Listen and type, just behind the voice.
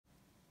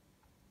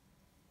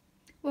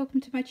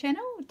Welcome to my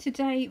channel.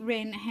 Today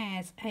Wren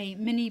has a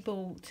mini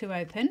ball to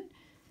open.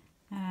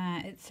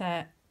 It's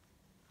a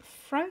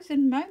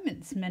Frozen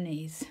Moments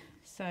minis.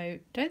 So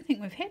don't think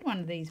we've had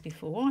one of these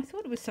before. I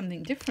thought it was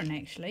something different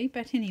actually,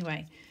 but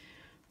anyway,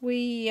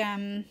 we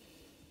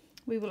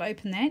will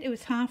open that. It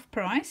was half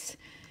price,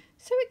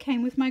 so it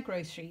came with my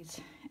groceries.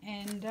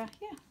 And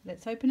yeah,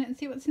 let's open it and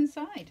see what's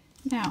inside.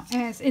 Now,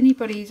 as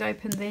anybody who's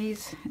opened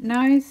these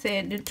knows,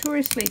 they're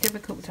notoriously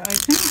difficult to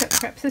open, but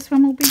perhaps this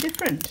one will be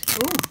different.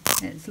 Oh,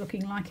 it's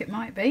looking like it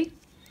might be.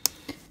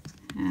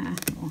 Well,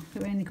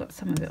 we only got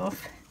some of it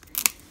off.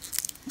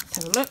 Let's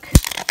have a look.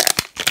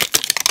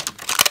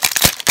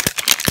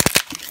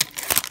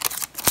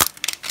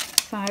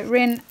 So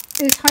Wren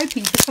is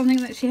hoping for something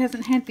that she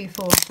hasn't had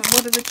before. So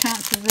what are the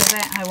chances of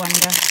that, I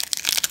wonder?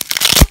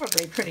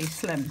 Probably pretty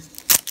slim.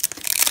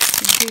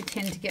 We do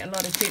tend to get a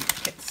lot of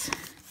duplicates.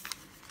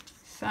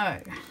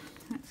 So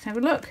let's have a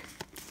look.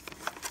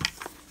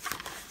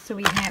 So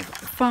we have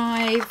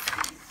five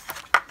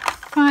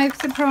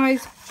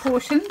surprise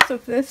portions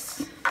of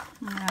this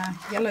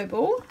yellow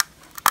ball,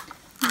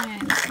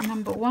 and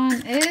number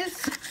one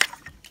is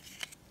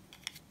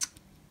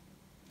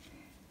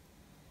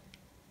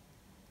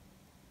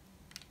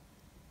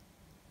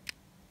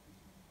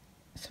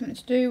something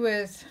to do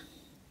with,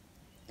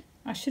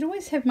 I should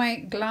always have my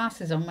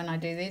glasses on when I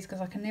do these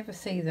because I can never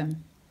see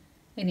them.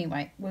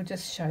 Anyway, we'll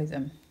just show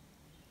them.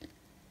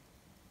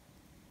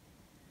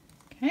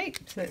 Okay,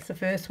 so that's the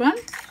first one.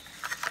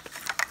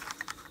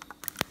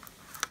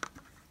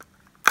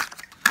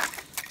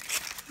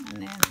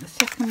 And then the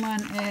second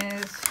one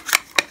is,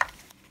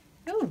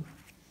 oh,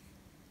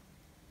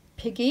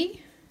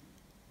 Piggy.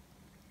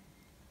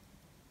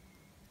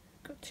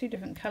 Got two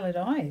different coloured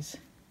eyes.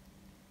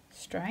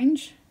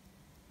 Strange.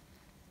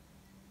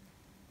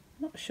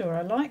 Not sure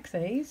I like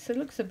these. It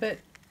looks a bit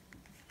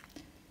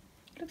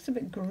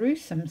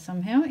gruesome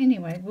somehow.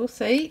 Anyway, we'll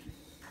see.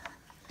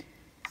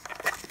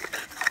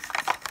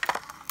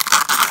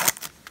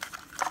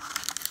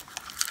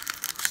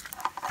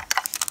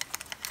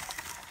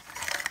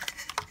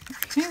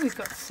 Okay, we've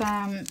got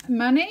some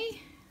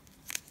money.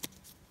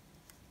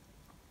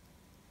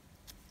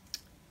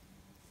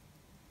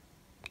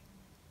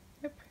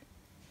 Yep.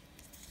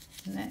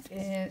 And that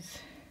is,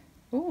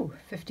 ooh,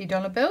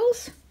 $50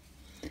 bills.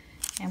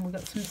 And we've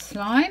got some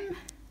slime.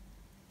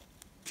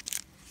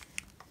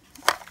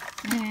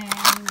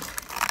 And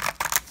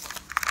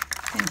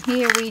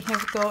here we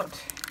have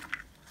got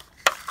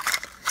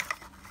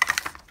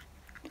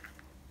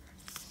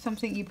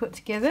something you put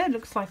together. It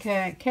looks like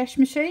a cash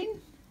machine.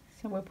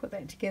 So we'll put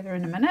that together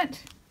in a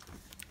minute.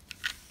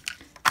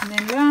 And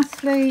then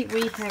lastly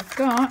we have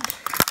got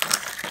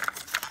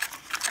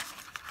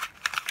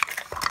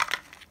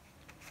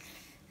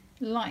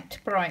Light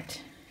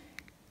Bright.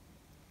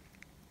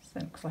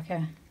 So it looks like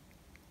a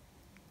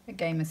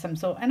game of some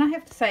sort. And I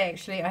have to say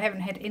actually I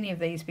haven't had any of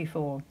these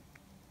before.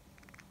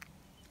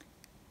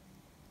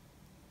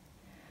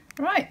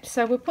 Right,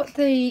 so we'll put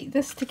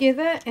this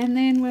together and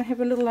then we'll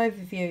have a little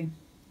overview.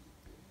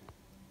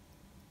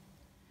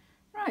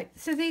 Right,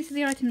 so these are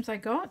the items I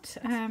got.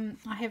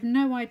 I have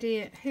no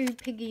idea who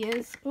Piggy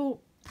is or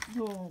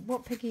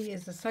what Piggy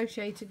is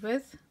associated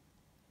with.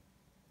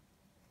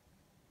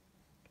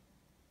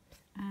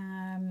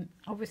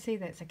 Obviously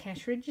that's a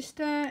cash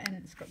register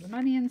and it's got the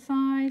money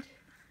inside.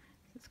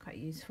 It's quite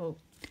useful.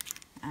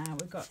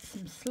 We've got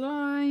some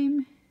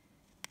slime.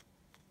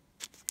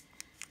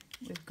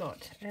 We've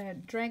got a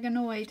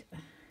Dragonoid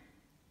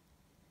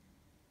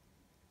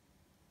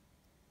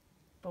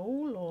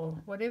ball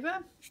or whatever.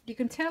 You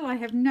can tell I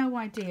have no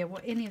idea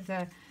what any of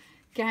the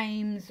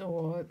games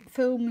or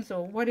films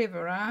or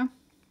whatever are.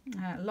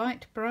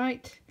 Light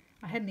Bright,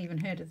 I hadn't even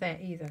heard of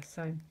that either,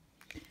 so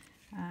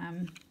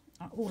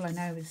all I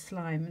know is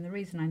slime, and the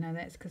reason I know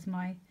that is because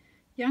my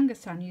younger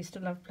son used to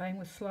love playing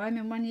with slime,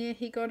 and one year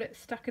he got it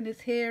stuck in his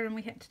hair and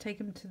we had to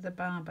take him to the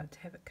barber to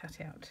have it cut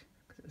out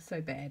because it was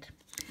so bad.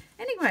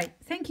 Anyway,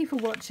 thank you for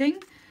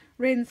watching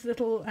Wren's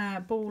little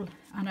ball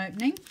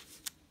unopening.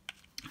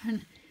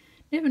 And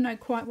never know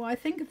quite what I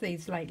think of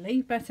these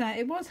lately, but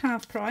it was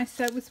half price,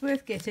 so it was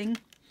worth getting.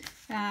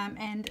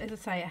 And as I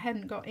say, I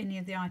hadn't got any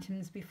of the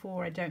items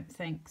before, I don't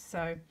think.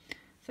 So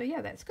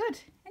yeah, that's good.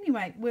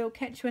 Anyway, we'll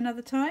catch you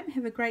another time.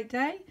 Have a great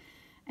day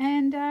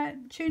and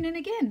tune in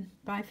again.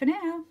 Bye for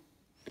now.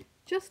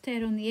 Just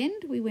out on the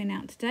end, we went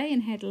out today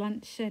and had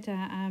lunch at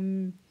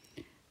a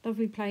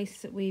lovely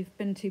place that we've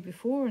been to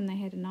before, and they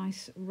had a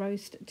nice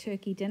roast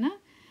turkey dinner.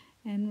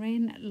 And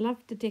Wren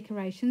loved the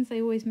decorations.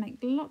 They always make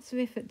lots of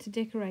effort to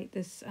decorate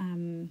this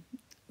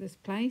this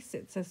place.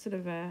 It's a sort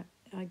of a,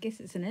 I guess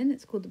it's an inn.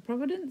 It's called the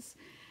Providence.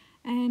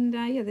 And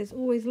yeah, there's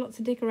always lots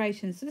of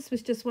decorations. So this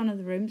was just one of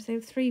the rooms. They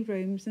have 3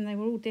 rooms and they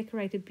were all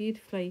decorated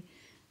beautifully.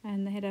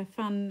 And they had a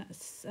fun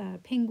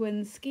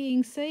penguin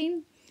skiing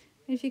scene,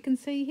 as you can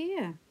see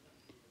here.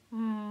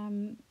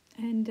 And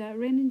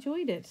Wren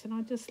enjoyed it. And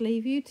I'll just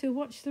leave you to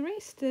watch the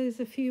rest. There's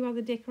a few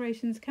other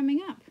decorations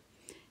coming up.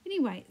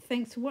 Anyway,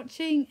 thanks for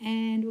watching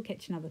and we'll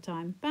catch you another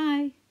time.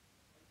 Bye.